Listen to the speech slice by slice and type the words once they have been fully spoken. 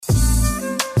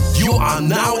You are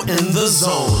now in the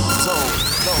zone.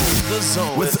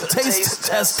 With Taste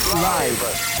Test Live.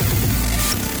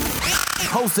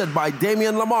 Hosted by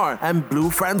Damian Lamar and Blue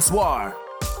Francois.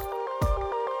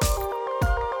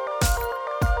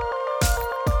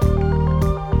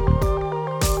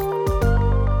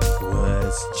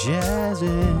 What's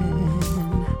jazzin'?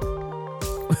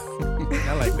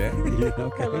 I like that. Yeah,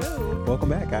 okay. Hello. Welcome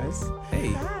back, guys.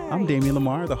 Hey. I'm Damian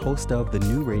Lamar, the host of the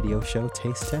new radio show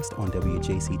Taste Test on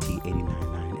WJCT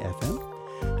 89.9 FM.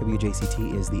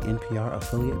 WJCT is the NPR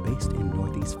affiliate based in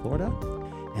Northeast Florida,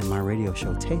 and my radio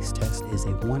show Taste Test is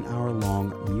a 1 hour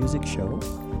long music show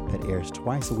that airs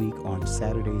twice a week on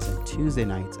Saturdays and Tuesday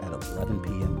nights at 11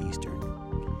 p.m. Eastern,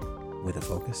 with a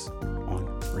focus on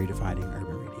redefining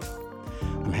urban radio.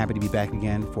 I'm happy to be back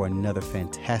again for another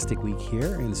fantastic week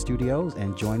here in the studios,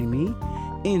 and joining me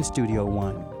in Studio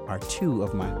One are two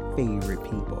of my favorite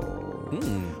people.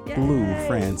 Blue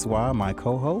Francois, my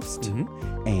co-host,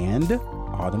 and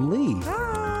Autumn Lee.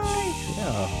 Hi.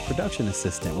 Yeah, production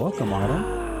assistant. Welcome,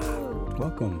 Autumn.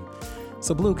 Welcome.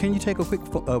 So, Blue, can you take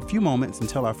a few moments and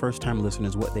tell our first-time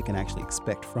listeners what they can actually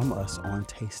expect from us on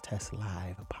Taste Test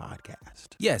Live podcast?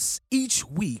 Yes, each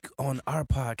week on our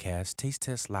podcast, Taste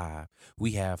Test Live,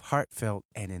 we have heartfelt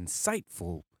and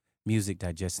insightful music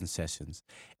digestion sessions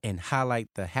and highlight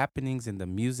the happenings in the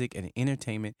music and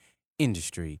entertainment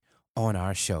industry on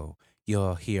our show.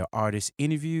 You'll hear artist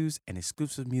interviews and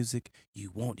exclusive music you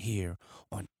won't hear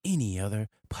on any other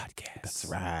podcast.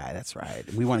 That's right.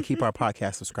 We want to keep our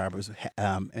podcast subscribers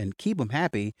and keep them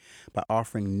happy by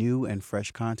offering new and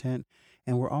fresh content.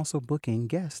 And we're also booking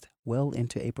guests well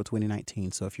into April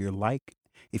 2019. So if you like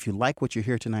what you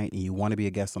hear tonight and you want to be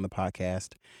a guest on the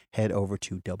podcast, head over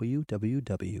to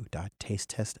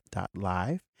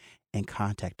www.tastetest.live and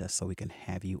contact us so we can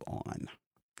have you on.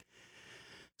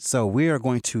 So we are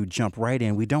going to jump right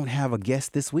in. We don't have a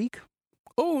guest this week.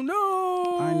 Oh,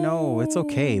 no. I know. It's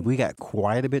okay. We got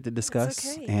quite a bit to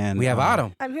discuss. okay. And We have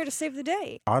Autumn. I'm here to save the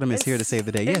day. Autumn is here to save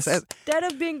the day. Yes. Instead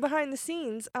of being behind the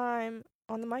scenes, I'm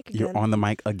on the mic again. You're on the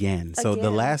mic again. So the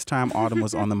Again. last time Autumn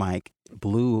was on the mic,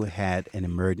 Blue had an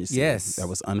emergency. Yes. That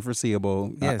was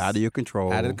unforeseeable, Yes. out of your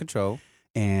control. Out of control.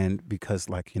 And because,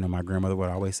 like, my grandmother would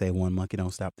always say, one monkey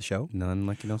don't stop the show. None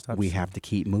like you don't stop. We the show. have to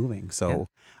keep moving. So Yeah.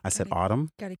 I said, Gotta-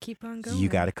 Autumn, Gotta keep on going. you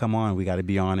got to come on. We got to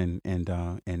be on and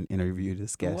interview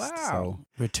this guest. Wow.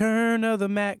 Return of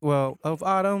the of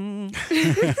Autumn.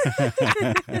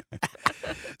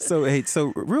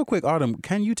 So real quick, Autumn,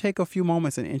 can you take a few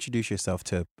moments and introduce yourself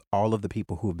to all of the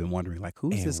people who have been wondering, like,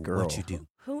 who's And this girl? what you do.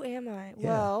 Who am I?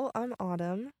 Yeah. Well, I'm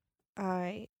Autumn.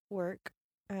 I work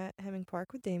at Hemming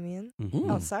Park with Damien Mhm.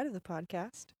 outside of the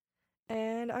podcast.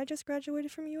 And I just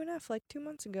graduated from UNF like 2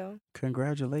 months ago.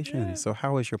 Congratulations. Yeah. So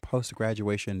how has your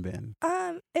post-graduation been?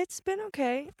 It's been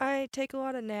okay. I take a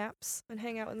lot of naps and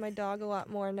hang out with my dog a lot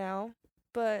more now.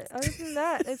 But other than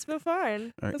that, it's been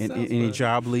fine. Or That any sounds fun.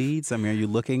 job leads? I mean, are you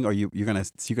looking, or you're gonna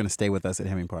stay with us at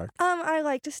Hemming Park? I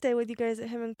like to stay with you guys at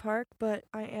Hemming Park, but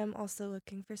I am also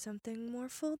looking for something more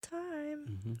full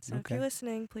time. So if you're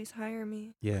listening, please hire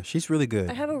me. Yeah, she's really good.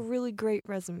 I have a really great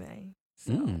resume.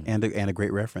 So. and a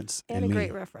great reference. And in a me.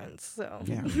 great reference. So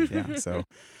Yeah. So,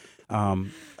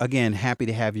 again, happy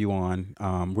to have you on.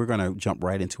 We're gonna jump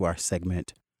right into our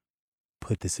segment.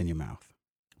 Put this in your mouth.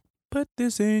 Put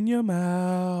this in your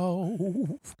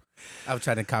mouth. I was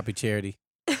trying to copy Charity.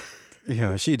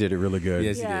 Yeah, she did it really good.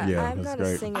 Yes, you yeah, did. Yeah, I'm that's not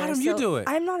great. a singer. Autumn, you so do it.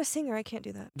 I'm not a singer. I can't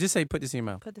do that. Just say, put this in your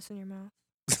mouth. Put this in your mouth.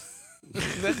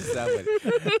 That just sound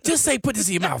funny. Just say, put this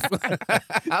in your mouth.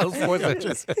 I was forcing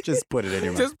just put it in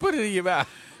your mouth. Just put it in your mouth.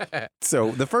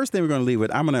 So the first thing we're gonna leave with,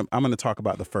 I'm gonna talk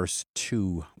about the first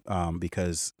two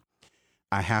because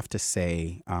I have to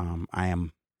say I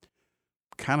am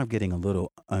kind of getting a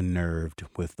little unnerved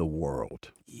with the world.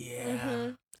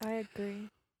 Yeah. I agree.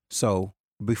 So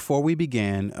before we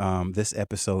begin, this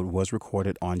episode was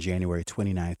recorded on January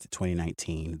 29th,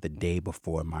 2019, the day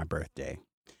before my birthday.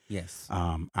 Yes.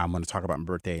 I'm going to talk about my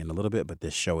birthday in a little bit, but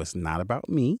this show is not about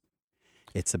me.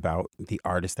 It's about the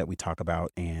artists that we talk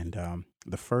about. And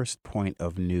the first point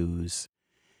of news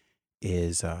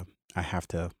is I have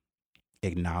to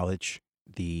acknowledge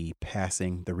the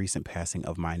recent passing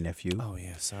of my nephew, Oh,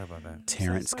 yeah. Sorry about that.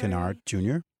 Terrence sorry. Kennard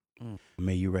Jr. Mm.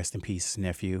 May you rest in peace,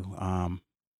 nephew. I'm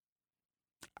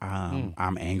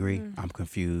angry. Mm. I'm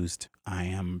confused. I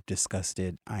am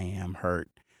disgusted. I am hurt.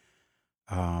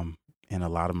 And a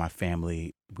lot of my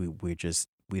family,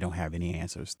 we don't have any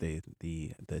answers. The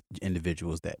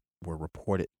individuals that were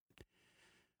reported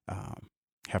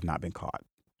have not been caught.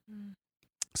 Mm.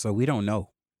 So we don't know.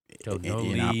 So no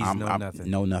You know, leads, no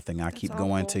nothing. No nothing. I That's keep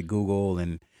going to awful. Google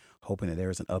and hoping that there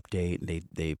was an update.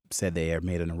 They said they had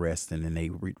made an arrest, and then they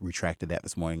retracted that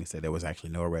this morning and said there was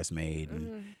actually no arrest made.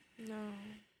 And No.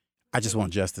 I just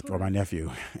want justice for my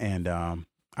nephew, and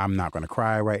I'm not going to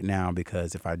cry right now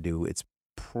because if I do, it's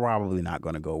probably not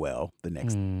going to go well the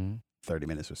next 30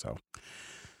 minutes or so.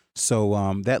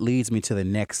 So that leads me to the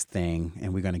next thing,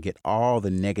 and we're going to get all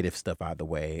the negative stuff out of the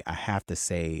way. I have to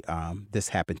say this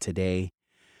happened today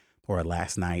or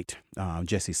last night.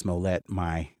 Jesse Smollett,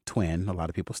 my twin, a lot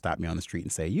of people stop me on the street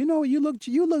and say, you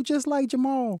look just like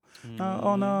Jamal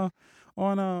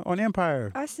on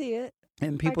Empire. I see it.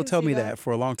 And people tell me that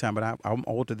for a long time, but I'm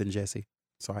older than Jesse,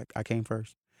 so I came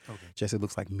first. Okay. Jesse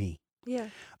looks like me. Yeah.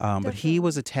 But he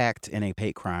was attacked in a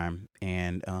hate crime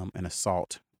and an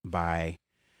assault by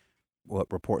what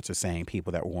reports are saying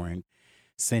people that weren't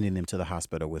sending them to the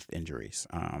hospital with injuries.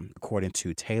 According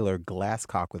to Taylor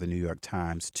Glasscock with the New York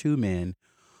Times, 2 men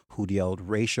who yelled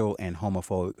racial and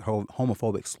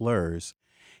homophobic slurs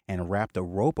and wrapped a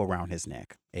rope around his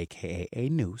neck, a.k.a. a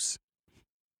noose,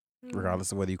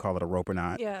 regardless of whether you call it a rope or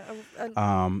not. Yeah.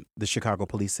 The Chicago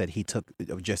police said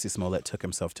Jesse Smollett took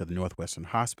himself to the Northwestern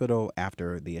Hospital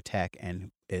after the attack, and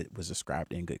it was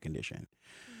described in good condition.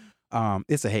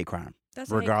 It's a hate crime. That's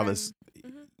regardless. A hate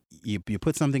crime. You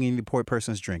put something in the poor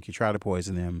person's drink, you try to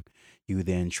poison them, you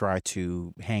then try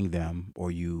to hang them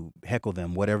or you heckle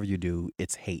them, whatever you do,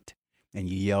 it's hate. And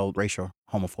you yell racial,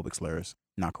 homophobic slurs.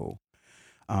 Not cool.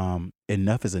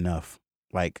 Enough is enough.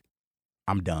 Like,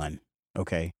 I'm done.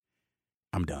 Okay?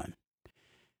 I'm done.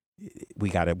 We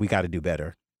gotta do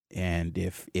better. And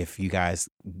if you guys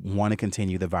want to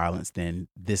continue the violence, then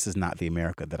this is not the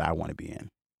America that I want to be in.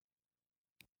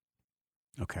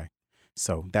 Okay.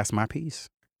 So that's my piece.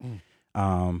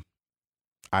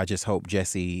 I just hope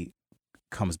Jesse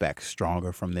comes back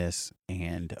stronger from this.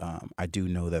 And I do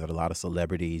know that a lot of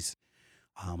celebrities,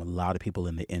 a lot of people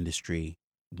in the industry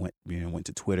went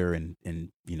to Twitter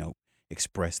and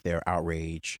expressed their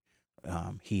outrage.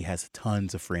 He has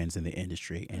tons of friends in the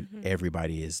industry, and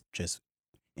everybody is just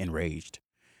enraged,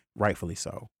 rightfully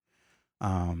so.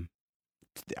 The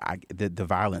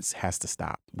violence has to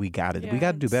stop. We got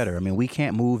to do better. I mean, we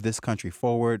can't move this country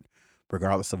forward,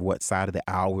 regardless of what side of the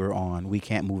aisle we're on. We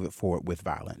can't move it forward with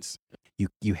violence.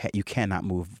 You cannot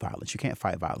move violence. You can't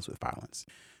fight violence with violence.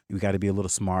 You got to be a little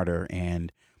smarter.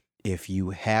 And if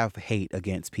you have hate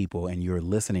against people and you're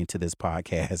listening to this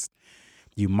podcast,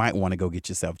 you might want to go get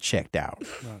yourself checked out.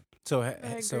 Right. So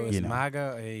is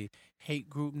MAGA a hate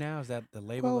group now? Is that the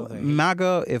label of the hate?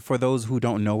 MAGA, for those who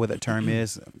don't know what that term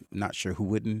is, I'm not sure who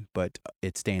wouldn't, but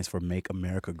it stands for Make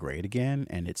America Great Again.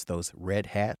 And it's those red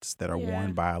hats that are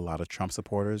worn by a lot of Trump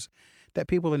supporters that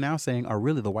people are now saying are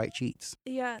really the white cheats.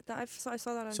 Yeah, I saw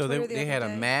that on Twitter. So they had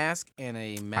a mask and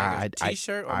a MAGA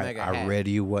T-shirt or MAGA hat? I read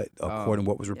you according to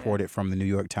what was reported from the New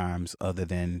York Times, other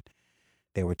than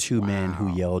there were 2 men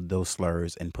who yelled those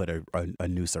slurs and put a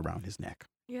noose around his neck.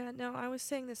 Yeah, no, I was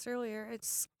saying this earlier.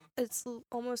 It's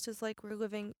almost as like we're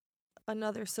living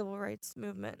another civil rights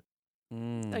movement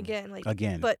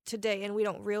again. But today, and we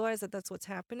don't realize that that's what's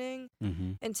happening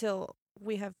until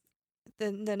we have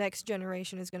the next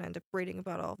generation is going to end up reading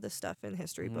about all of this stuff in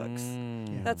history books.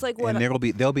 Yeah. That's like what. And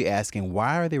they'll be asking,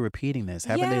 why are they repeating this?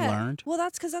 Haven't they learned? Well,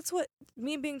 that's what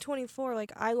me being 24.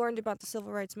 Like, I learned about the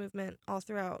civil rights movement all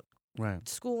throughout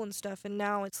school and stuff, and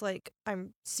now it's like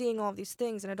I'm seeing all these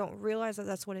things and I don't realize that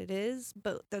that's what it is,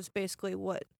 but that's basically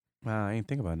what I didn't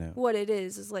think about that. What it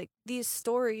is like these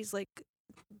stories, like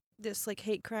this, like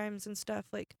hate crimes and stuff,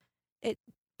 like it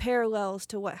parallels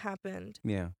to what happened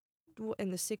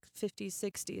in the 50s,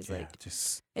 60s. Like,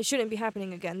 it shouldn't be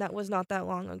happening again. That was not that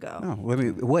long ago. No, I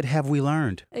mean, what have we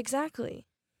learned? Exactly.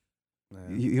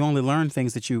 You only learn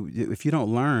things that if you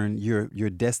don't learn, you're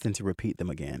destined to repeat them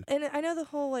again. And I know the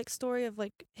whole like story of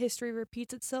like history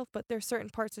repeats itself, but there's certain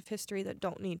parts of history that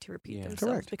don't need to repeat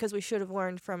themselves because we should have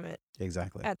learned from it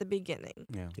at the beginning.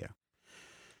 Yeah.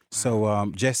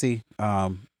 So Jesse,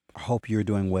 I hope you're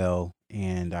doing well,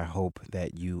 and I hope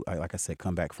that you, like I said,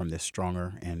 come back from this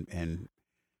stronger and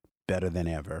better than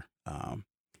ever.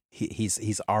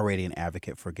 He's already an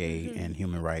advocate for gay and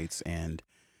human rights, and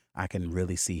I can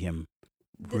really see him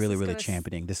really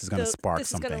championing. This is going to spark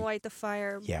something. This is going to light the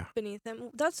fire beneath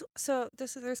him. There's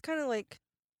kind of like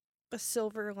a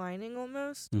silver lining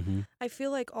almost. I feel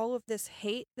like all of this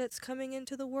hate that's coming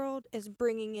into the world is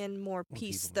bringing in more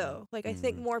peace, though. Like, I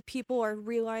think more people are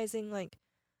realizing, like,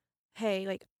 hey,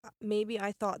 like, maybe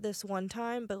I thought this one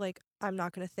time, but, like, I'm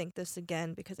not going to think this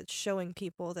again, because it's showing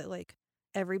people that, like,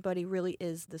 everybody really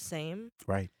is the same.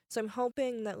 Right. So I'm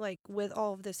hoping that, like, with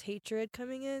all of this hatred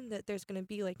coming in, that there's going to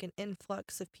be, like, an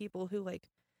influx of people who, like,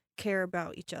 care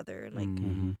about each other. And, like,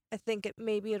 I think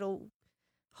it'll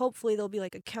hopefully there'll be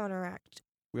like a counteract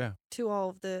Yeah. to all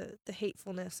of the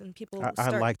hatefulness, and people I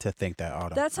like to think that,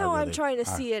 Autumn. That's how I'm really, trying to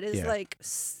see it, is like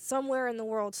somewhere in the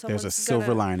world someone's there's a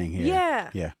silver lining here.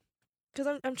 Yeah.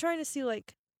 Because I'm trying to see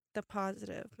like the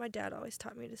positive. My dad always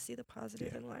taught me to see the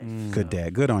positive in life. Good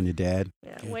dad. Good on you, Dad.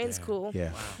 Yeah, Good Wayne's dad. cool.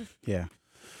 Yeah. Yeah.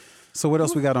 So what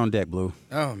else we got on deck, Blue?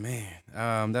 Oh man,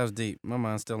 that was deep. My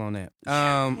mind's still on that.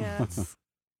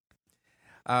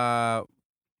 Yeah,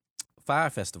 Fire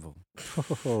Festival.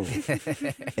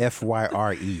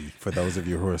 FYRE for those of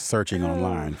you who are searching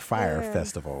online. Fire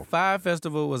Festival. Fire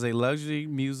Festival was a luxury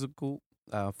musical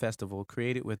festival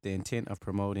created with the intent of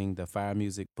promoting the Fire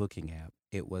Music booking app.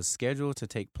 It was scheduled to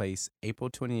take place April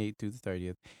 28th through the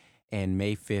 30th and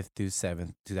May 5th through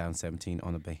 7th, 2017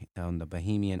 on the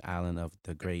Bahamian island of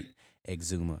the Great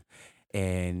Exuma.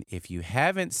 And if you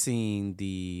haven't seen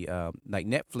the, like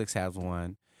Netflix has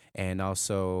one, and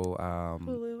also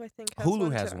Hulu, I think,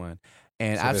 Hulu has one.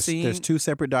 And So I've seen... There's two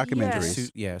separate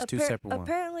documentaries. It's two separate ones.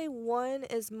 Apparently one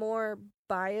is more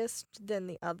biased than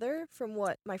the other, from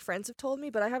what my friends have told me,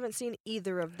 but I haven't seen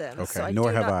either of them. Okay, so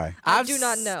nor have I. I do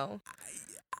not know.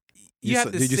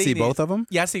 Did you see both of them?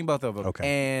 Yeah, I seen both of them. Okay.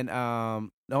 And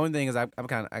the only thing is, I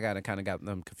kind of got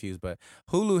them confused. But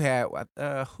Hulu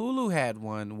had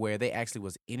one where they actually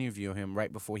was interviewing him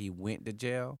right before he went to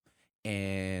jail.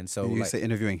 And so you say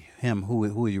interviewing him.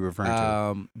 Who are you referring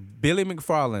to? Billy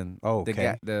McFarland. Oh,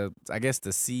 okay. I guess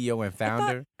the CEO and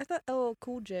founder. I thought LL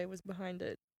Cool J was behind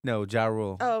it. No, Ja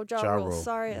Rule. Oh, Ja Ja Rule. Rule.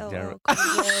 Sorry, Ja LL Rule.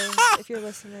 Cool J, if you're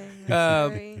listening.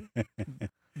 I'm sorry.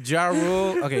 Ja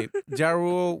Rule. Okay, Ja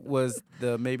Rule was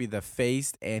maybe the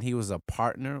face, and he was a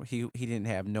partner. He didn't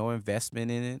have no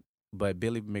investment in it. But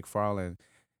Billy McFarland,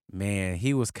 man,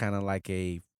 he was kind of like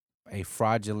a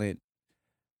fraudulent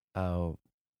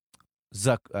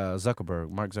Zuckerberg,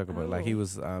 Mark Zuckerberg. Like he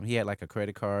was, he had like a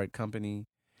credit card company.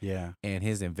 Yeah. And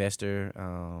his investor,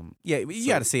 you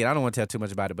got to see it. I don't want to tell too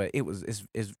much about it, but it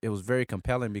was very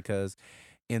compelling because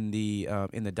in the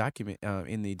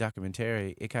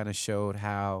documentary, it kind of showed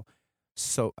how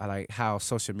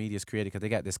social media is created, because they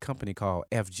got this company called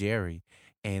F Jerry,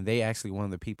 and they actually one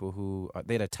of the people who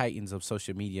they're the titans of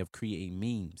social media of creating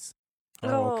memes.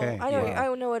 Oh, okay.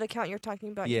 I know what account you're talking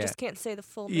about. Yeah. You just can't say the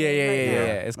full name. Yeah.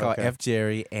 Now. It's called Okay. F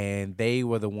Jerry, and they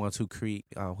were the ones who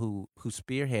who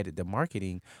spearheaded the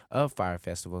marketing of Fire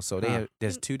Festival. So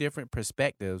there's two different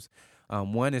perspectives.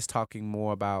 One is talking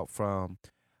more about from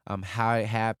how it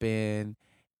happened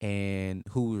and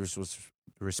who was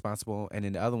responsible, and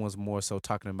then the other one's more so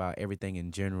talking about everything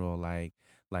in general, like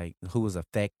who was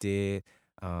affected.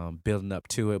 Building up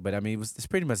to it, but I mean, it's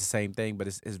pretty much the same thing. But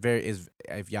it's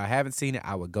if y'all haven't seen it,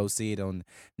 I would go see it on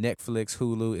Netflix,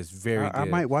 Hulu. It's very good. I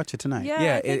might watch it tonight.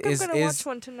 Yeah, I think I'm gonna watch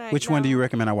one tonight. Which one do you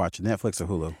recommend I watch, Netflix or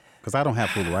Hulu? Because I don't have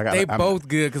Hulu. They both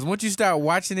good. Because once you start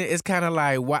watching it, it's kind of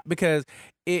like because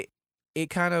it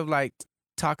kind of like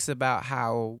talks about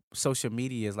how social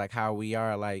media is, like how we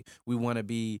are, like we want to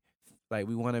be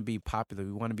popular,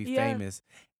 we want to be famous,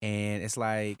 and it's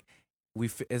like.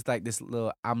 It's like this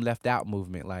little I'm left out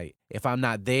movement. Like if I'm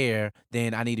not there,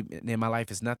 then then my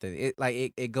life is nothing.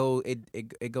 It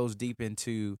goes deep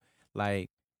into like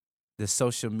the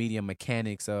social media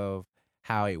mechanics of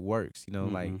how it works.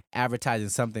 Like advertising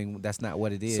something that's not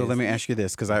what it is. So let me ask you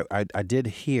this, because I did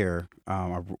hear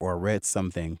or read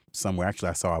something somewhere. Actually,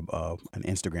 I saw an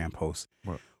Instagram post.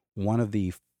 What? One of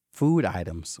the food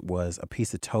items was a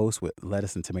piece of toast with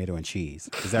lettuce and tomato and cheese.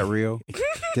 Is that real?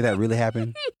 Did that really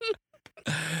happen?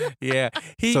 Yeah.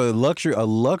 So a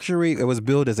luxury. It was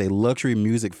billed as a luxury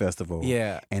music festival.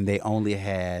 Yeah. And they only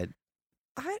had.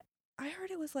 I heard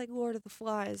it was like Lord of the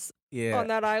Flies. Yeah. On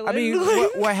that island. I mean,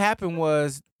 what happened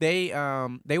was they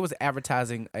was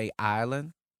advertising a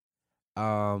island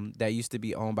that used to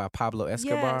be owned by Pablo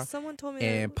Escobar. Yeah, someone told me.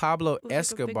 And Pablo was like a big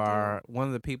Escobar, one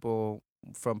of the people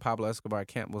from Pablo Escobar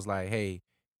camp was like, "Hey,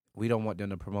 we don't want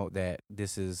them to promote that.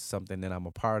 This is something that I'm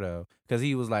a part of," because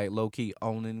he was like low key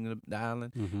owning the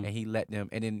island, and he let them.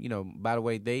 And then by the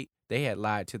way, they had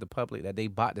lied to the public that they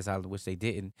bought this island, which they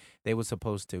didn't. They were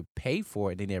supposed to pay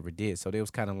for it, they never did. So they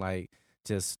was kind of like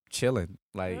just chilling,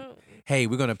 like, "Hey,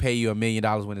 we're gonna pay you $1 million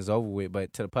when it's over with,"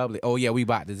 but to the public, "Oh yeah, we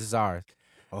bought this. This is ours."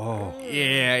 Oh.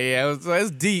 Yeah.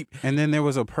 It's deep. And then there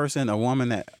was a woman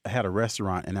that had a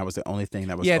restaurant, and that was the only thing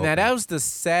that was open. Now that was the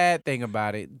sad thing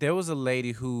about it. There was a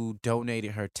lady who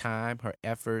donated her time, her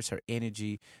efforts, her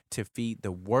energy to feed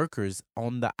the workers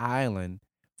on the island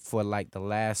for like the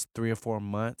last 3 or 4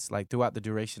 months, like throughout the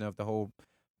duration of the whole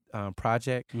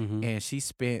project. And she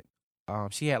spent,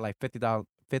 she had like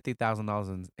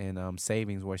 $50,000 in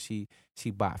savings, where she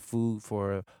bought food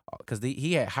for, because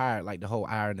he had hired like the whole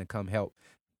island to come help,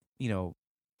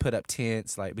 put up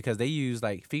tents, like because they use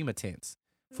like FEMA tents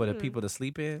for the Mm. people to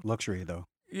sleep in. Luxury though.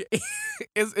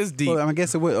 It's deep. Well, I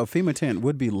guess it would. A FEMA tent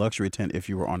would be luxury tent if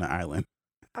you were on an island.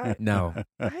 No,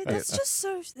 That's just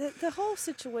so. The whole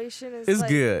situation is. it's like,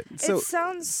 good. So- it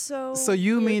sounds so. So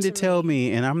you weird mean to to tell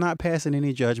me, and I'm not passing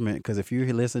any judgment, because if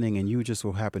you're listening and you just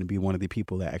will happen to be one of the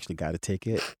people that actually got a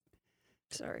ticket,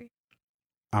 Sorry.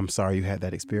 I'm sorry you had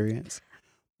that experience.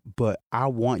 But I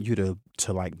want you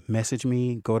to like message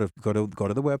me, go to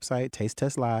the website, Taste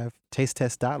Test Live,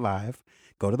 tastetest.live,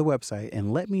 go to the website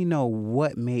and let me know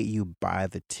what made you buy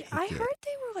the ticket. I heard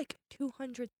they were like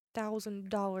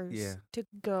 $200,000 Yeah. to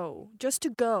go, just to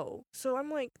go. So I'm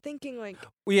like thinking like,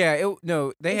 Yeah,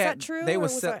 they is had that true? they or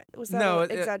was was sell- that was that no,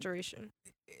 an exaggeration?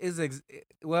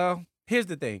 Well, here's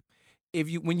the thing.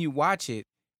 When you watch it,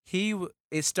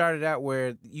 it started out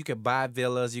where you could buy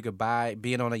villas, you could buy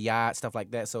being on a yacht, stuff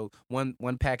like that. So one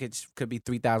package could be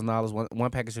 $3,000,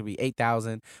 one package would be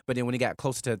 $8,000. But then when it got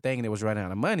closer to the thing and it was running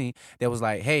out of money, they was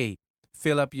like, hey,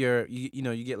 fill up your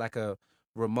you get like a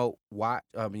remote watch.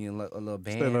 I mean a little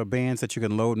band. So little bands that you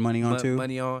can load money onto.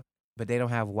 Money on, but they don't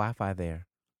have Wi-Fi there.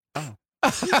 Oh.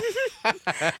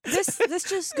 This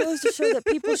just goes to show that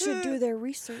people should do their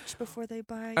research before they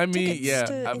buy. I mean, tickets yeah.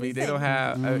 to I mean, they anything. don't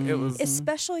have. It was,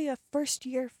 especially a first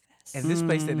year fest. and this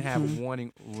place didn't have Mhm.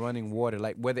 running water.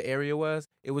 Like where the area was,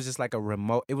 it was just like a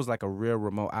remote. It was like a real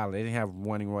remote island. It didn't have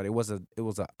running water. It was a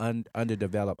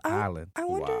underdeveloped island. I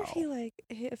wonder if Wow.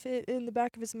 if it, in the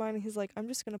back of his mind he's like, I'm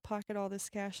just gonna pocket all this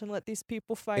cash and let these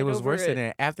people fight. It was over worse it. than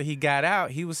that. After he got out,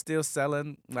 he was still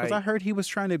selling. Because Like I heard he was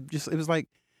trying to it was like,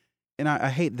 and I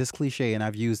hate this cliche and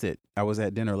I've used it. I was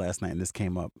at dinner last night and this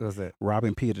came up. what was it?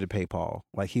 Robbing Peter to pay Paul.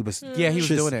 Like he was, Mm. Yeah, he was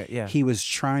just- doing it. Yeah, he was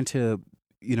trying to,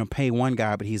 pay one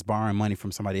guy, but he's borrowing money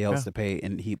from somebody else Yeah. to pay,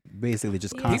 and he basically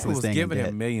just Yeah. people constantly was staying in giving debt.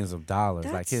 him millions of dollars,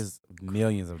 like That's- his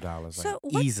millions of dollars, So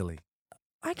like what- easily.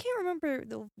 I can't remember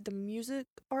the music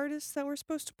artists that were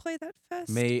supposed to play that fest.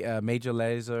 Major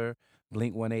Lazer,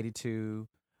 Blink 182.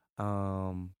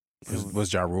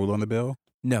 Was Ja Rule on the bill?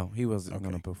 No, he wasn't Okay.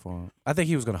 going to perform. I think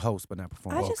he was going to host, but not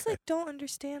perform. I just like don't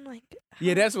understand like.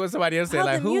 Yeah, how- that's what somebody else said. how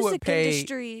Like, the who music would pay?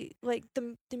 industry, like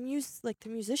the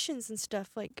musicians and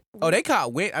stuff, like. Oh, they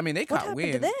caught wind. I mean, they What caught happened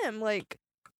wind. to them? Like,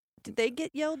 did they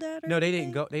get yelled at? Or No, they didn't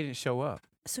anything? go. They didn't show up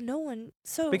So no one.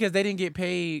 So because they didn't get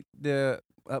paid the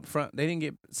upfront. They didn't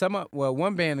get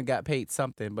one band got paid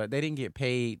something, but they didn't get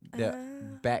paid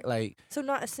the back. Like So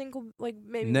not a single like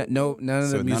maybe. none of So the none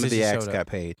of the musicians acts showed up. got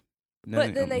paid. None But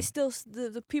of- then they still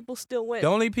the people still went. The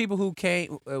only people who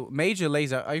came, Major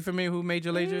Lazer. Are you familiar who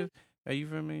Major Lazer is? Are you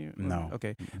familiar? No.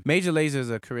 Okay. Major Lazer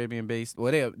is a Caribbean based.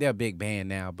 Well, they're a big band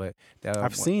now, but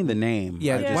I've seen the name.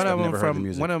 Yeah, I just, one I've of them never heard the from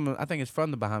music. one of them. I think it's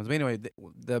from the Bahamas. But anyway,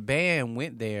 the band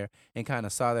went there and kind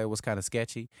of saw that it was kind of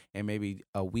sketchy, and maybe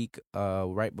a week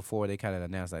right before they kind of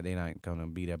announced that they're not gonna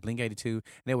be there. Blink 82, and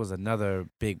there was another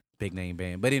big name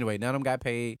band. But anyway, none of them got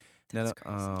paid. None That's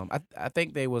of, crazy. I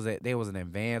think there was an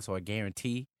advance or a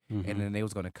guarantee, Mhm. and then they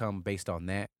was gonna come based on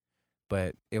that.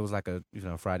 But it was like a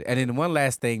Friday. And then one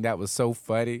last thing that was so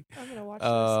funny. I'm gonna watch this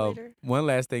later. One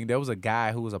last thing, there was a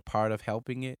guy who was a part of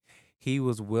helping it. He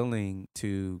was willing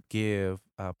to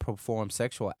perform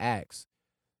sexual acts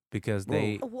because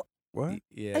they. What?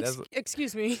 Yeah,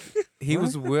 Excuse me. he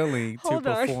was willing to Hold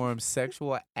on. perform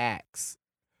sexual acts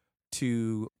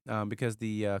to because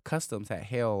the customs had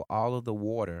held all of the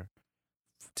water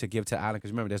to give to the island.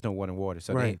 Because remember, there's no water.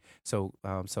 So Right.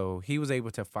 so he was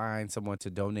able to find someone to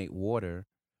donate water,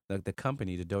 like the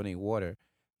company to donate water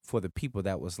for the people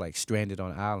that was like stranded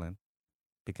on the island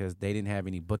because they didn't have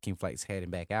any booking flights heading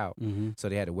back out. Mm-hmm. So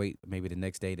they had to wait. Maybe the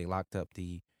next day they locked up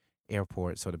the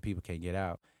airport so the people can't get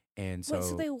out. And so, Wait,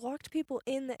 so they locked people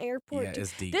in the airport. yeah,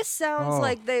 it's deep. This sounds Oh.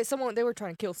 like they were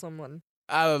trying to kill someone.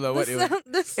 I don't know what This it was. sound-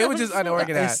 this It was just sounds so-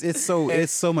 unorganized.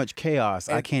 It's so much chaos.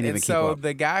 I can't even and keep so up.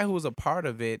 the guy who was a part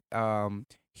of it,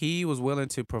 he was willing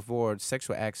to perform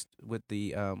sexual acts with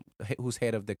the who's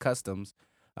head of the customs,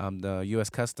 the U.S.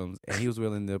 Customs, and he was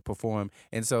willing to perform.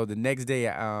 And so the next day,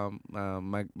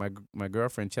 my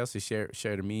girlfriend Chelsea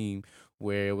shared a meme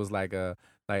where it was like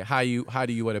how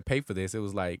do you want to pay for this? It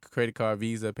was like credit card,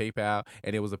 Visa, PayPal,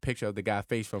 and it was a picture of the guy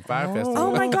face from Fire Oh. Festival.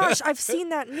 Oh my gosh, I've seen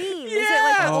that meme. Is it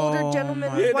like an older Oh gentleman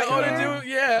my with Yeah, white the older hair? dude,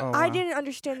 yeah. Oh, I wow. didn't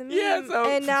understand the meme, Yeah, so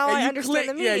and now I you understand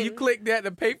the meme. Yeah, you click that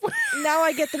to pay for. Now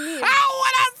I get the meme. Oh,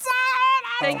 what I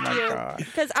saw! Thank oh my you. God.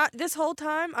 Because this whole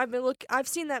time I've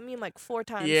seen that meme like 4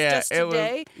 times. Yeah, just it was-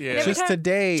 today. yeah. And every Just time-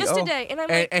 today. Just oh. today, and I'm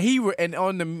And, like, and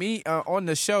on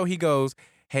the show he goes,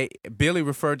 hey, Billy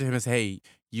referred to him as, hey,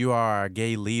 you are our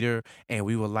gay leader, and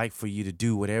we would like for you to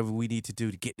do whatever we need to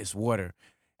do to get this water.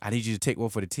 I need you to take one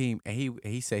for the team. And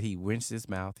he said he rinsed his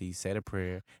mouth, he said a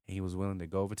prayer, and he was willing to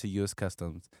go over to U.S.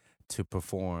 Customs to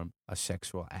perform a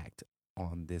sexual act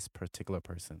on this particular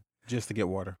person. Just to get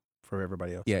water for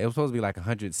everybody else. Yeah, it was supposed to be like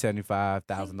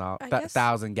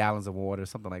 $175,000 gallons of water,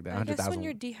 something like that. I guess when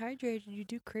you're dehydrated, you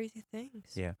do crazy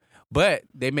things. Yeah, but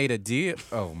they made a deal.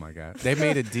 Oh my God, they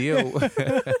made a deal.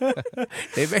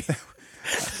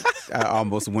 I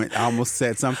almost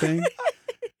said something.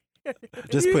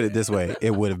 Just put it this way: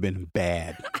 it would have been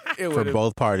bad for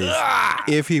both parties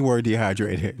if he were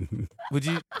dehydrated. Would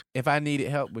you, if I needed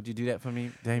help, would you do that for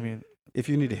me, Damien? If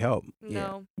you needed help,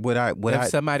 No. If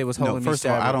somebody was holding me, first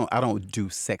of all, I don't do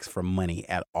sex for money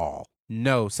at all.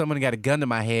 No, someone got a gun to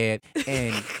my head,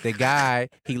 and the guy,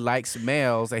 he likes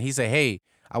males, and he said, "Hey,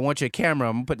 I want your camera.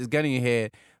 I'm gonna put this gun in your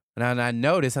head." And I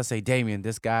notice, I say, "Damien,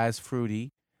 this guy's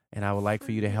fruity, and I would like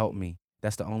for you to help me.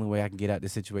 That's the only way I can get out of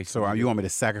this situation." So you want me to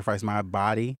sacrifice my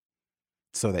body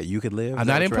so that you could live? I'm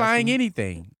not implying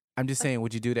anything. I'm just saying,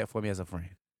 would you do that for me as a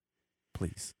friend,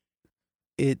 please?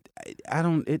 I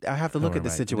have to look at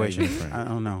the situation. I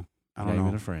don't know. I don't know.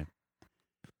 Even a friend.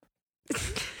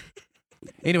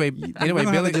 Anyway, Billy, we're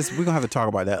gonna have to talk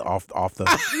about that off the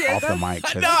mic.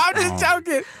 No, I'm just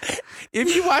joking.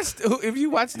 If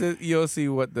you watch you'll see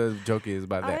what the joke is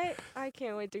about that. I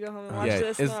can't wait to go home and watch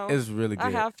this. It's really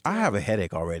good. I have a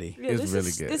headache already. Yeah, it's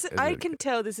really good. I can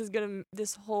tell this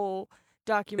whole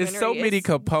documentary. There's so many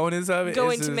components of it.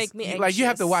 Going to make me anxious. Like you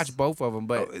have to watch both of them.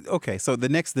 But okay, so the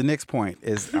next point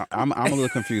is I'm a little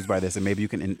confused by this, and maybe you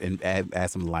can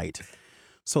add some light.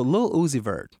 So Lil Uzi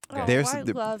Vert, I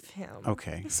love him.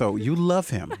 Okay, so you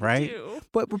love him, right? I do.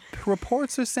 But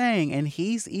reports are saying, and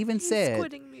he's even said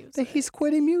that he's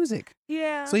quitting music.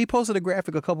 Yeah. So he posted a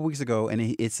graphic a couple weeks ago,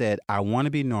 and it said, "I want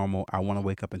to be normal. I want to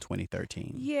wake up in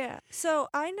 2013." Yeah. So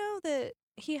I know that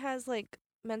he has like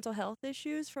mental health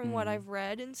issues from what I've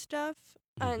read and stuff,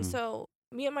 and so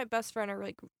me and my best friend are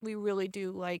like, we really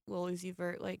do like Lil Uzi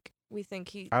Vert. Like, we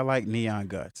think I like Neon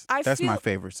Guts. That's my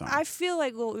favorite song. I feel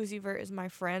like Lil Uzi Vert is my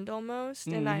friend almost,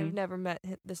 and I've never met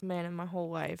this man in my whole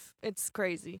life. It's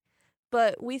crazy.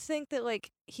 But we think that,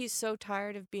 like, he's so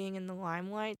tired of being in the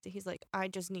limelight that he's like, I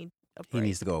just need a break. He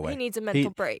needs to go away. He needs a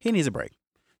mental break. He needs a break.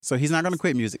 So he's not going to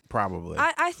quit music, probably.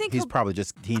 I think he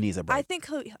needs a break.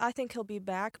 I think he'll be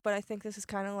back, but I think this is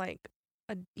kind of like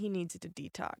he needs to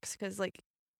detox, because, like,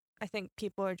 I think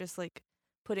people are just, like,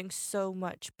 putting so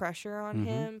much pressure on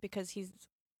him because he's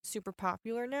super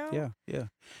popular now. Yeah.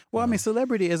 Well, I mean,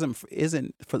 celebrityism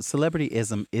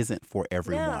isn't for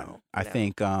everyone. No. I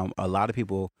think a lot of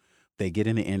people, they get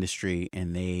in the industry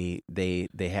and they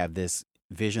have this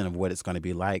vision of what it's going to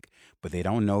be like, but they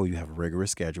don't know you have a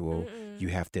rigorous schedule. You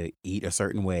have to eat a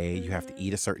certain way. You have to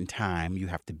eat a certain time. You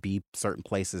have to be certain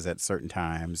places at certain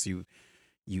times. You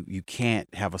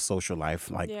can't have a social life,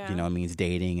 like, it means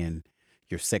dating, and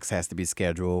your sex has to be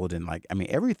scheduled, and, like, I mean,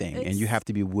 everything. And you have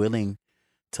to be willing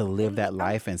to live that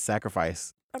life and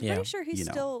sacrifice. I'm pretty sure he's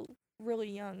still really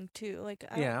young too. Like,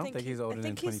 I don't think he's older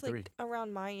than 23. He's like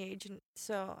around my age, and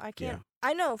so I can't. Yeah.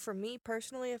 I know for me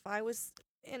personally, if I was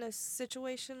in a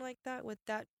situation like that with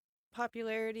that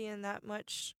popularity and that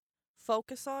much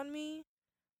focus on me,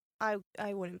 I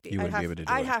wouldn't be.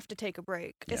 I'd have to take a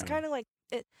break. Yeah. It's kind of like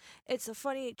it's a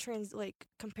funny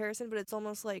comparison, but it's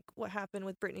almost like what happened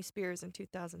with Britney Spears in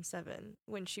 2007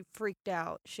 when she freaked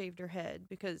out, shaved her head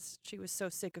because she was so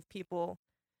sick of people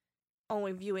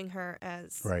only viewing her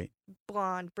as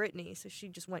blonde Britney, so she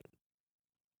just went.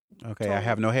 Okay, I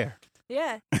have no hair.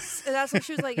 Yeah, and that's when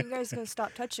she was like, "You guys are gonna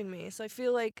stop touching me." So I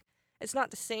feel like it's not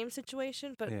the same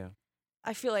situation, but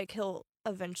I feel like he'll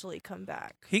eventually come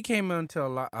back. He came under a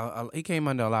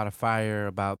lot of fire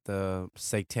about the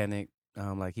satanic.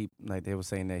 Like they were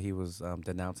saying that he was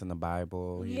denouncing the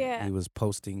Bible. He was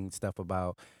posting stuff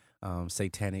about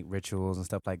satanic rituals and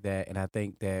stuff like that. And I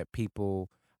think that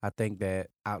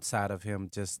outside of him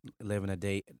just living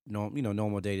a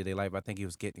normal day-to-day life, I think he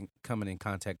was coming in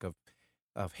contact of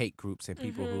hate groups and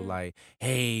people who like,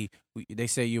 hey, they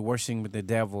say you're worshiping with the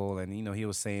devil, and he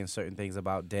was saying certain things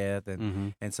about death,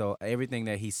 and and so everything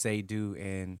that he say, do,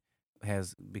 and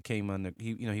became under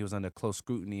he was under close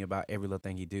scrutiny about every little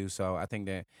thing he do. So I think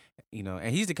that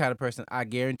and he's the kind of person, I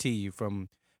guarantee you, from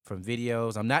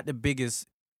videos. I'm not the biggest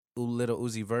Little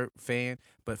Uzi Vert fan,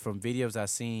 but from videos I've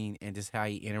seen and just how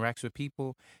he interacts with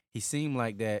people, he seemed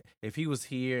like that if he was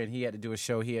here and he had to do a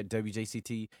show here at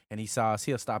WJCT and he saw us,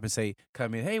 he'll stop and say,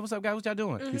 come in, hey, what's up, guys, what y'all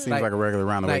doing? He seems like a regular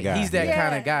round-the-way guy. He's that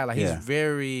kind of guy. Like, he's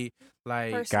very,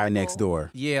 like... Personable. Guy next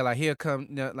door. Yeah, like, he'll come,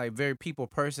 like, very people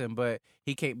person, but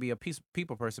he can't be a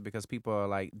people person because people are,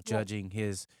 like, judging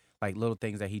his... like little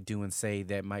things that he do and say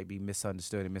that might be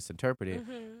misunderstood and misinterpreted.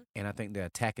 And I think they're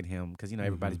attacking him because, you know,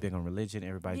 everybody's big on religion.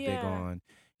 Everybody's big on,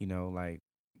 you know, like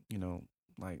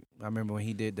I remember when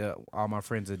he did the All My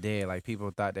Friends Are Dead, like people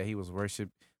thought that he was worship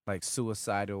like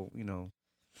suicidal, you know.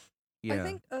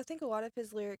 Yeah. I think a lot of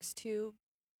his lyrics too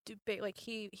debate, like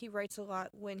he writes a lot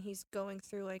when he's going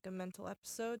through like a mental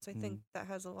episode. So I think that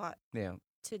has a lot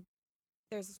to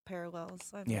there's parallels.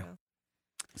 I don't know.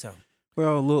 So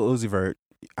well, Lil Uzi Vert,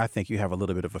 I think you have a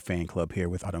little bit of a fan club here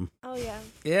with Autumn. Oh yeah.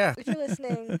 Yeah. If you're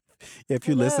listening. If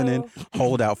you're listening,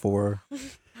 hold out for her.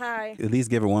 Hi. At least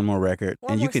give her one more record.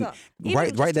 One and more you can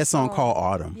song. write that song called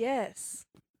Autumn. Yes.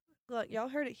 Look, y'all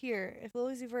heard it here. If Lil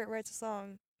Uzi Vert writes a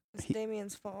song, it's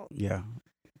Damien's fault. Yeah.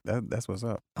 That's what's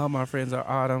up. All My Friends Are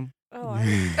Autumn. Oh,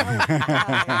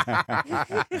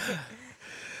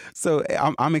 So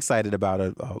I'm excited about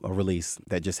a release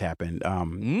that just happened.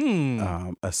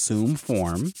 Assume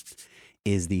Form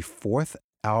is the 4th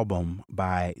album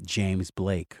by James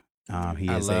Blake. I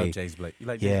love James Blake. You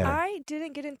like James Blake? I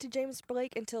didn't get into James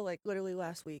Blake until like literally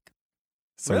last week.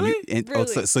 So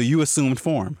really? So you assumed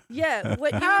Form. Yeah.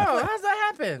 What? How's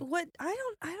that happen? What?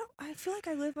 I feel like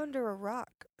I live under a rock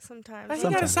sometimes. Like he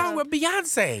got a song with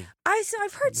Beyonce.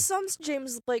 I've heard some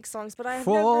James Blake songs, but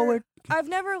I've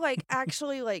never like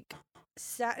actually like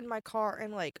sat in my car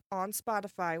and like on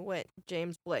Spotify went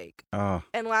James Blake.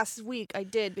 And last week I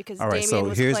did because all right. Damien So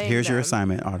was here's your them.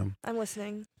 assignment, Autumn. I'm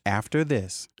listening. After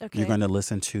this, you're going to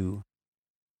listen to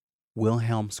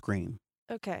Wilhelm Scream.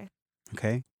 Okay.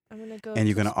 Okay. I'm gonna go. And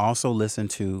you're going to also listen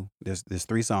to there's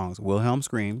 3 songs. Wilhelm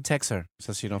Scream. Text her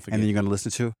so she don't forget. And then you're going to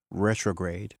listen to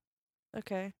Retrograde.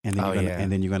 Okay. And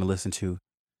then you're going to listen to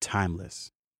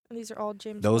Timeless. And these are all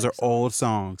James. Those Blake are old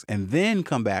songs, and then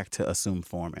come back to Assume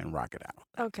Form and rock it out.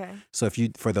 Okay. So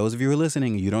for those of you who are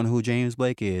listening, you don't know who James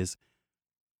Blake is.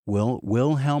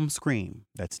 Wilhelm Scream.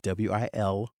 That's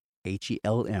WILHELM.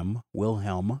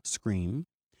 Wilhelm Scream.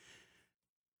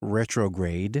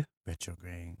 Retrograde.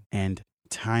 And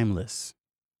Timeless.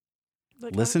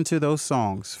 Look, listen to those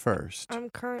songs first. I'm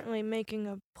currently making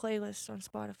a playlist on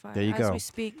Spotify. There you go. As we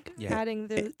speak, adding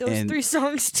those 3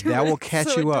 songs to it. That will catch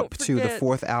so you up to the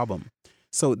 4th album.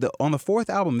 So on the 4th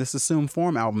album, this Assume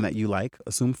Form album that you like,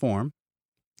 Assume Form,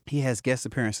 he has guest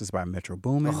appearances by Metro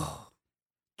Boomin,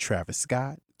 Travis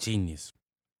Scott, genius,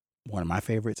 one of my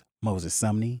favorites, Moses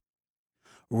Sumney,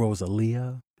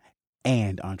 Rosalia,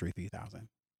 and Andre 3000.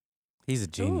 He's a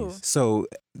genius. Ooh. So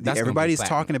everybody's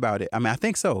talking about it. I mean, I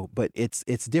think so, but it's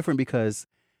different because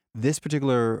this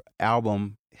particular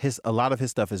album, a lot of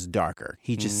his stuff is darker.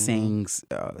 He just sings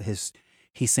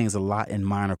he sings a lot in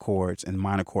minor chords, and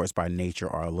minor chords by nature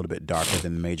are a little bit darker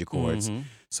than the major chords.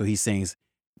 So he sings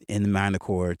in the minor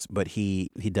chords, but he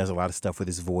does a lot of stuff with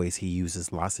his voice. He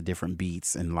uses lots of different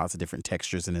beats and lots of different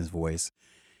textures in his voice.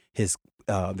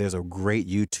 There's a great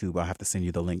YouTube. I'll have to send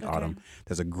you the link, Autumn.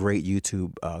 There's a great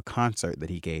YouTube concert that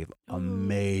he gave.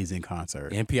 Amazing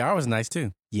concert. NPR was nice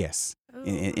too. Yes.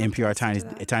 NPR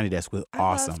Tiny Desk was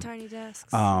awesome. I love Tiny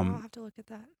Desks. I'll have to look at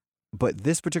that. But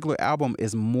this particular album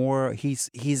is more, he's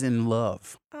in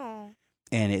love. Oh.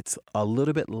 And it's a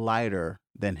little bit lighter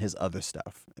than his other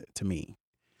stuff to me.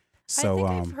 So I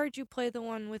think I've heard you play the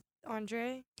one with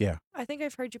Andre. Yeah. I think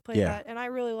I've heard you play that, and I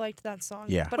really liked that song.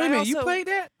 Yeah. But Wait a minute, you played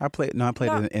that? I played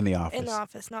it in the office. In the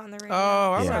office, not in the radio.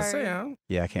 Oh, I was Sorry. gonna say,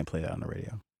 yeah, I can't play that on the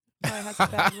radio.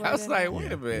 I was like,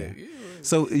 wait a minute. Yeah.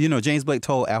 So, James Blake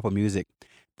told Apple Music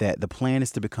that the plan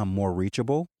is to become more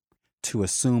reachable, to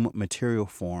assume material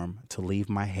form, to leave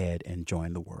my head and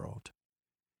join the world.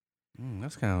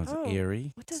 That's kind of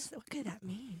eerie. What could that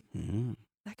mean? Mm-hmm.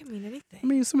 That could mean anything. I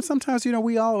mean, sometimes,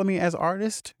 we all, as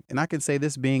artists, and I can say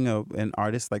this being an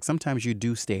artist, like sometimes you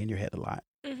do stay in your head a lot.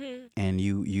 Mm-hmm. And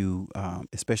you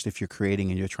especially if you're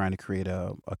creating and you're trying to create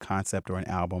a concept or an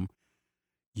album,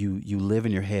 you live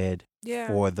in your head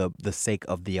for the sake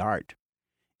of the art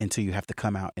until you have to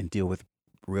come out and deal with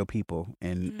real people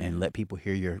and let people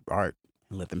hear your art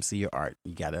and let them see your art.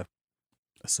 You got to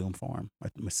assume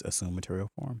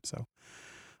material form. So,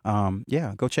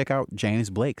 go check out James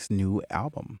Blake's new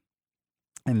album.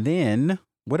 And then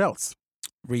what else?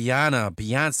 Rihanna,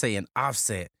 Beyonce, and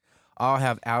Offset all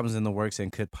have albums in the works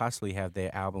and could possibly have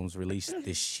their albums released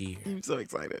this year. I'm so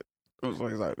excited.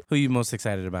 Who are you most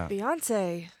excited about?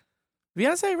 Beyonce.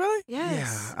 Beyonce, really?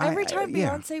 Yes. Yeah, Every time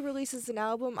Beyonce releases an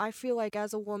album, I feel like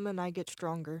as a woman, I get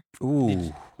stronger.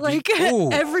 Ooh.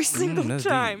 Every single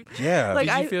time. Deep. Yeah.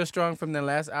 Did you feel strong from the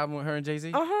last album with her and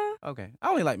Jay-Z? Uh-huh. Okay. I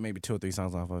only like maybe 2 or 3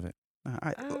 songs off of it.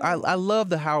 I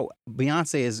love how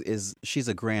Beyonce is she's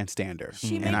a grandstander.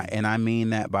 I mean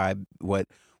that by what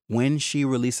when she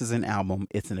releases an album,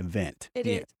 it's an event. It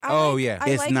Yeah. is. Oh, yeah. I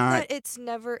It's like not- that it's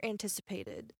never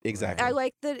anticipated. Exactly. I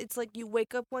like that it's like you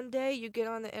wake up one day, you get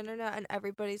on the internet, and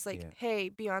everybody's like, Yeah. "Hey,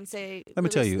 Beyonce." Let me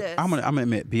tell released you, this. I'm gonna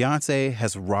admit, Beyonce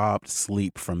has robbed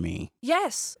sleep from me.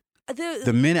 Yes.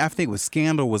 The minute I think it was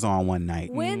Scandal was on one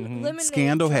night. when Mhm. Lemonade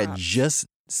Scandal had dropped,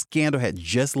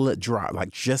 just dropped, like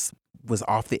just was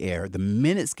off the air. The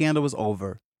minute Scandal was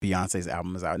over, Beyonce's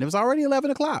album was out, and it was already 11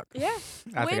 o'clock. Yeah. I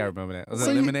think I When- remember that. Was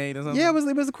So it you- Lemonade or something? Yeah,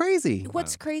 it was crazy.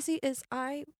 What's crazy is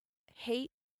I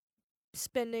hate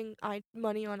spending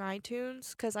money on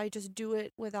iTunes because I just do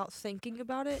it without thinking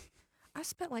about it. I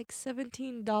spent like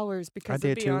 $17 because I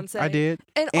did of too. Beyonce. I did,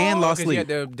 And, and all, lost Because you had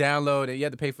sleep. to download it. You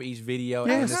had to pay for each video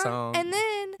and the Yes. song. And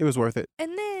then It was worth it.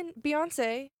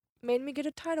 Beyonce made me get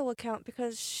a Tidal account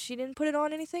because she didn't put it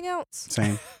on anything else.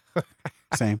 Same,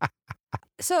 same.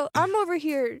 So I'm over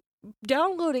here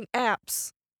downloading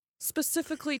apps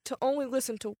specifically to only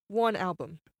listen to one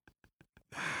album.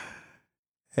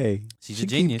 Hey, She's she a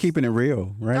genius. keeping it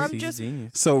real, right? I'm She's just- a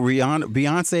genius. So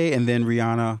Beyonce, and then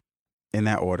Rihanna, in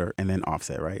that order, and then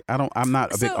Offset, right? I'm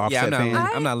not a big So- Offset Yeah, fan.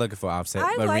 I'm not looking for Offset,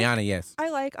 I but like- Rihanna, yes. I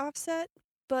like Offset,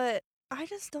 but I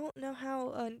just don't know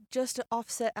how just an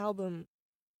Offset album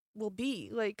will be.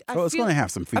 Like, Well, it's feel going to have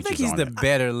some I features think he's on the it.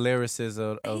 better lyricist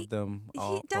of He- them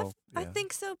all. I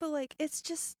think so, but like,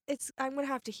 I'm gonna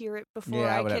have to hear it before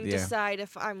Yeah, I I would have- can yeah. decide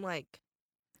if I'm like.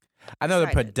 I know the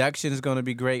excited. production is going to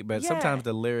be great, but Yeah. sometimes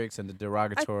the lyrics and the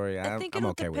derogatory, I think I'm it'll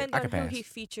okay with it. depend I on can who pass. he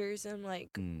features and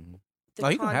like Mm. the Oh,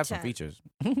 he content gonna have some features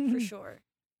for sure.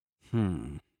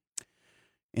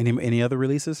 Any other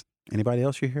releases? Anybody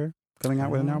else you hear coming out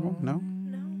with an album? No.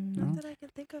 No, No? not that I can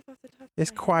think of off the top.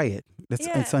 It's of my head. quiet. It's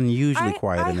Yeah. unusually I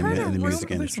quiet in heard the a in the rumor- music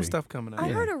There's industry. some stuff coming out. I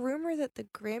Yeah. heard a rumor that the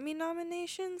Grammy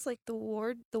nominations, like the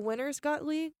winners got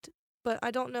leaked, but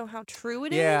I don't know how true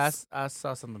it is. Yeah, I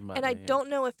saw something about and that. I don't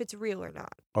know if it's real or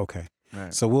not. Okay,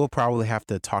 Right. so we'll probably have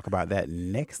to talk about that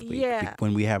next week Yeah.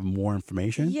 when we have more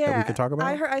information that we Yeah, can talk about.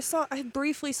 I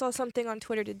briefly saw something on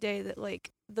Twitter today that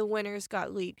like the winners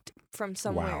got leaked from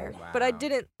somewhere, but I Wow.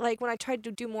 didn't like when I tried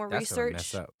to do more That's gonna mess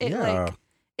research. up. It yeah. like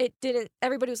it didn't.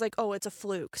 Everybody was like, "Oh, it's a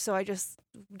fluke," so I just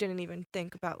didn't even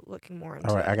think about looking more into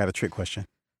All right, it. I got a trick question.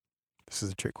 This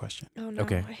is a trick question. Oh no,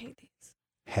 Okay. I hate these.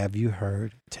 Have you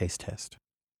heard Taste Test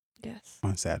Yes.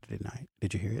 on Saturday night?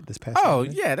 Did you hear it this past Oh,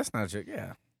 Saturday? yeah, that's not true.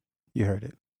 Yeah. You heard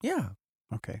it. Yeah.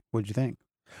 Okay. What'd you think?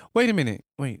 Wait a minute.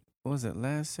 Wait, what was it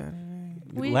last Saturday?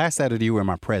 Last Saturday you were in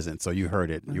my presence, so you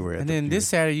heard it. You were at And the, then you this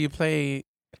Saturday you played.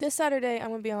 This Saturday, I'm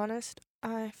gonna be honest.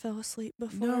 I fell asleep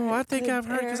before. No, I think the I've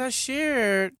heard because air, I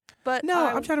shared. But No,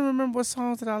 I, I'm trying to remember what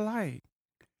songs that I like.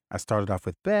 I started off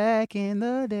with Back in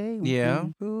the Day. Yeah.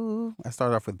 Ooh. I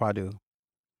started off with Badu.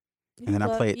 you and then I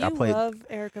love- played- I You played- love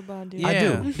Erykah Badu. Yeah. I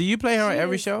do. Do you play her on She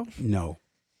every is- show? No.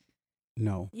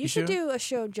 No. You You should sure? do a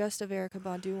show just of Erykah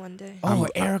Badu one day. Oh,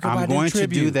 Erykah I'm Badu going to do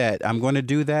tribute. that. I'm going to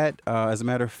do that. As a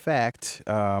matter of fact,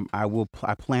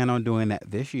 I plan on doing that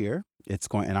this year. It's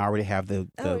going, and I already have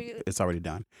it's already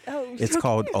done. Oh, It's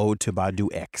called Ode to Badu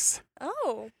X.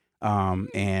 Oh,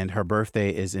 And her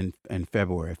birthday is in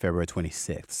February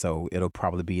 26th. So it'll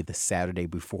probably be the Saturday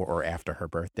before or after her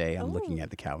birthday. I'm looking Oh. at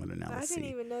the calendar now. I Let's didn't see.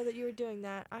 even know that you were doing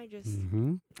that. I just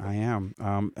I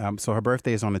am. So her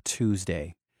birthday is on a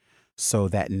Tuesday. So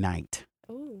that night,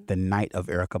 oh the night of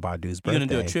Erykah Badu's You birthday, gonna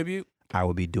do a tribute? I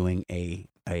will be doing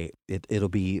it'll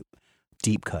be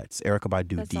deep cuts, Erykah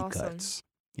Badu That's deep awesome. cuts.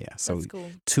 Yeah. So that's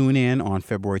cool. tune in on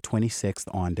February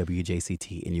 26th on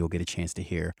WJCT, and you'll get a chance to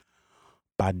hear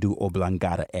Badu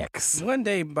Oblongata X. One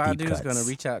day Badu's cuts. gonna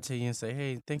reach out to you and say,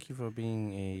 "Hey, thank you for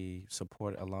being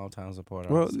a long-time supporter."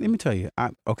 Well, let me tell you.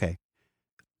 Okay.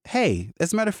 Hey,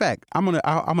 as a matter of fact, I'm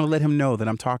gonna let him know that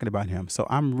I'm talking about him. So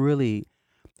I'm really.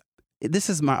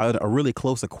 This is a really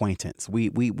close acquaintance. We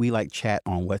like chat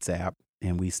on WhatsApp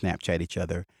and we Snapchat each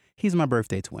other. He's my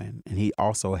birthday twin, and he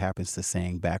also happens to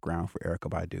sing background for Erykah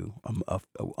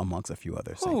Badu, amongst a few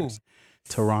other singers.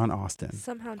 Teron Austin.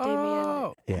 Somehow Damien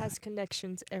Oh. Yeah. has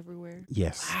connections everywhere.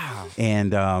 Yes. Wow.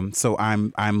 And so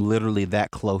I'm literally that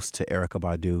close to Erykah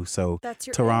Badu. So That's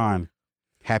your Teron,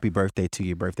 happy birthday to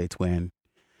your birthday twin.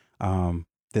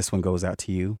 This one goes out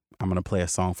to you. I'm gonna play a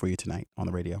song for you tonight on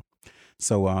the radio.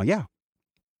 So yeah.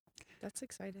 That's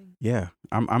exciting. Yeah,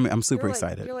 I'm super You're like-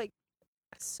 excited, You're like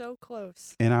so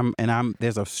close. and I'm.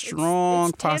 There's a strong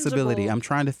it's possibility. tangible. I'm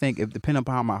trying to think. Depending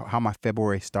upon how my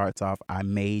February starts off, I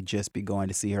may just be going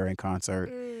to see her in concert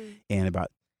Mm. in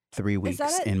about 3 Is weeks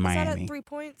that in Is that Miami. at 3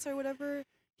 Points or whatever?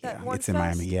 that Yeah, one it's in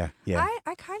Miami. fest? Yeah.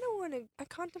 I kind of want to. I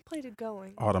contemplated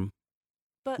going, Autumn.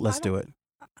 but Let's I do don't- it.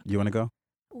 You want to go?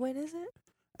 When is it?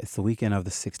 It's the weekend of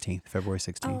the 16th, February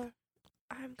 16th. Oh,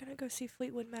 I'm gonna go see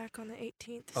Fleetwood Mac on the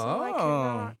 18th, so I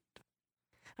cannot.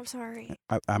 I'm sorry.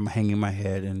 I'm hanging my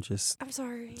head in just I'm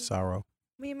sorry. sorrow.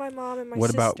 Me and my mom and my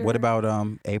What sister. about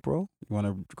April? You want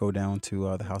to go down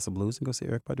to the House of Blues and go see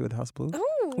Erykah Badu at the House of Blues?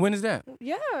 Oh. When is that?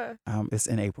 Yeah. It's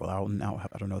in April. I don't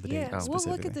know the date Yeah, we'll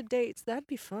specifically. look at the dates. That'd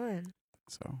be fun.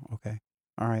 So, okay.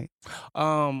 All right.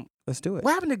 Let's do it.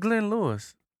 What happened to Glenn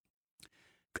Lewis?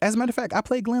 As a matter of fact, I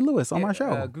played Glenn Lewis on my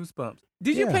show. Goosebumps.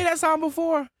 Did you play that song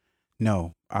before?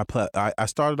 No. I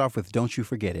started off with Don't You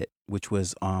Forget It, which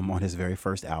was on his very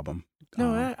first album.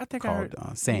 No, I think I called,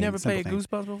 heard. Sing, you never played Thing.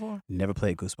 Goosebumps before? Never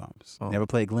played Goosebumps. Oh. Never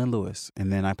played Glenn Lewis.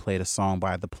 And then I played a song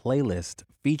by The Playlist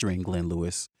featuring Glenn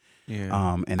Lewis.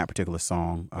 Yeah. And that particular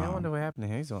song. I wonder what happened to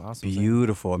him. He's awesome.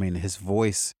 Beautiful. I mean, his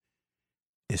voice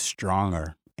is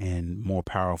stronger and more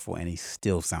powerful, and he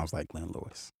still sounds like Glenn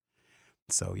Lewis.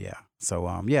 So, yeah. So,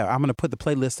 I'm going to put the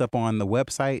playlist up on the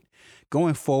website.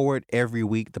 Going forward, every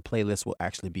week, the playlist will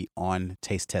actually be on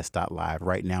tastetest.live.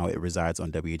 Right now, it resides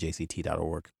on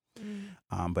wjct.org.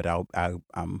 But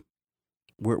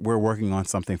we're working on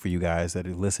something for you guys that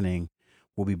are listening.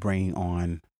 We'll be bringing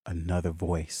on another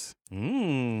voice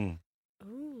to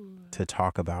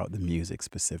talk about the music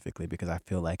specifically, because I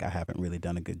feel like I haven't really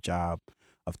done a good job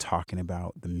of talking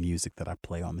about the music that I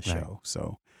play on the show.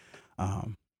 So,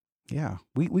 yeah,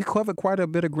 we covered quite a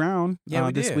bit of ground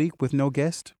this week with no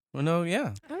guest. Well, no,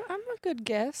 yeah. I'm a good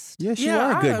guest. Yes, you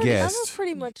are a good guest. I'm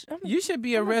pretty much. You should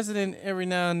be a resident every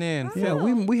now and then. Yeah,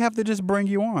 we have to just bring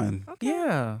you on. Okay.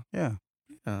 Yeah. Yeah.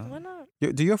 Why not?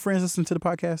 Do your friends listen to the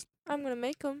podcast? I'm gonna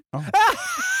make them. Oh.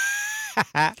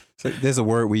 So there's a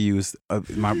word we use.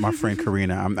 My friend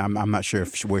Karina. I'm not sure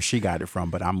where she got it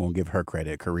from, but I'm gonna give her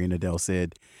credit. Karina Del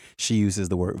Cid. She uses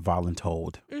the word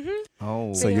voluntold.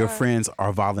 Oh. So your friends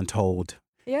are voluntold.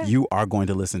 Yeah. You are going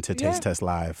to listen to Taste Test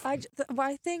Live.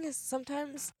 My thing is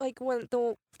sometimes, like when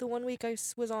the 1 week I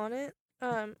was on it,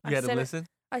 you had to listen?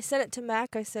 I sent it to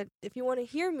Mac. I said, if you want to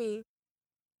hear me,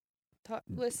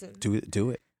 listen. Do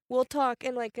it. We'll talk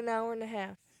in like an hour and a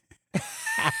half.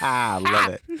 I love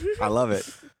it.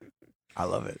 I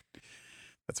love it.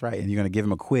 That's right. And you're going to give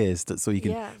him a quiz so you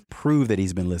can prove that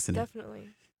he's been listening. Definitely.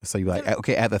 So you're like,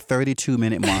 okay, at the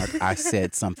 32-minute mark, I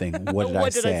said something. What did I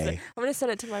say? I'm going to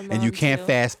send it to my mom. And you can't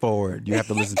fast forward. You have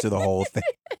to listen to the whole thing.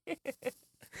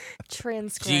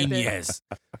 Transcribe Genius.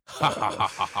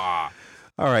 All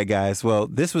right, guys. Well,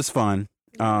 this was fun.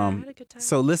 I had a good time.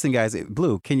 So listen, guys.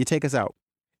 Blue, can you take us out?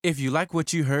 If you like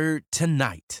what you heard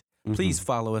tonight, please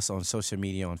follow us on social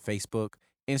media on Facebook,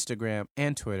 Instagram,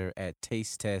 and Twitter at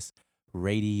Taste Test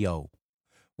Radio.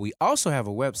 We also have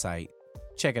a website.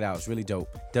 Check it out. It's really dope.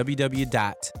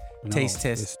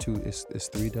 www.tastetest. It's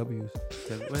 3 W's.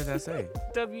 What did I say?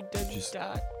 www. It's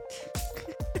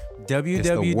www.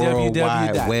 the World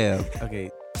Wide Web. Okay.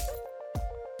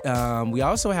 We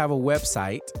also have a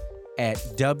website at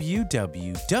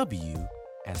www,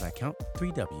 as I count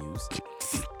 3 W's,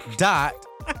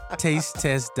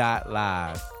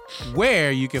 .tastetest.live,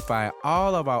 where you can find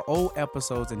all of our old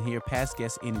episodes and hear past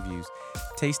guest interviews.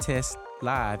 Taste Test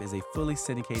Live is a fully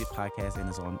syndicated podcast and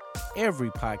is on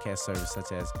every podcast service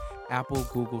such as Apple,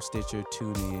 Google, Stitcher,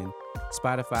 TuneIn,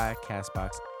 Spotify,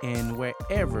 Castbox, and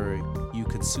wherever you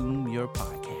consume your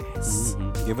podcasts.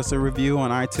 Give us a review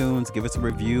on iTunes. Give us a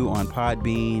review on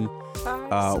Podbean.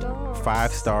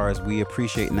 5 stars. We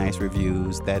appreciate nice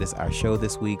reviews. That is our show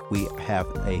this week. We have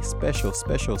a special guest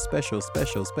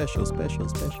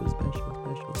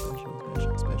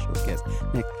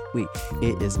next week.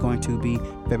 It is going to be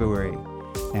February.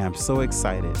 And I'm so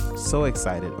excited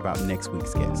about next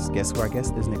week's guest. Guess who our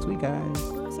guest is next week, guys?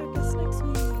 Who's our guest next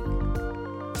week?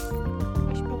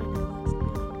 I should probably know this.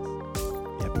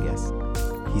 Yep, guess.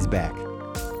 He's back.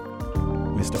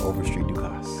 Mr. Overstreet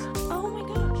Dukas. Oh my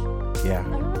gosh. Yeah.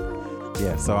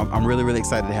 Yeah, so I'm really, really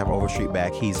excited to have Overstreet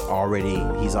back. He's already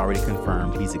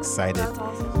confirmed. He's excited. That's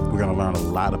awesome. We're going to learn a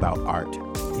lot about art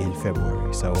in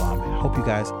February. So I hope you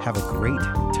guys have a great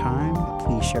time.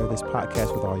 Please share this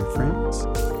podcast with all your friends.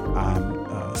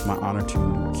 It's my honor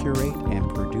to curate and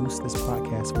produce this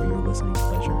podcast for your listening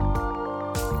pleasure.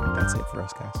 That's it for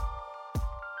us, guys.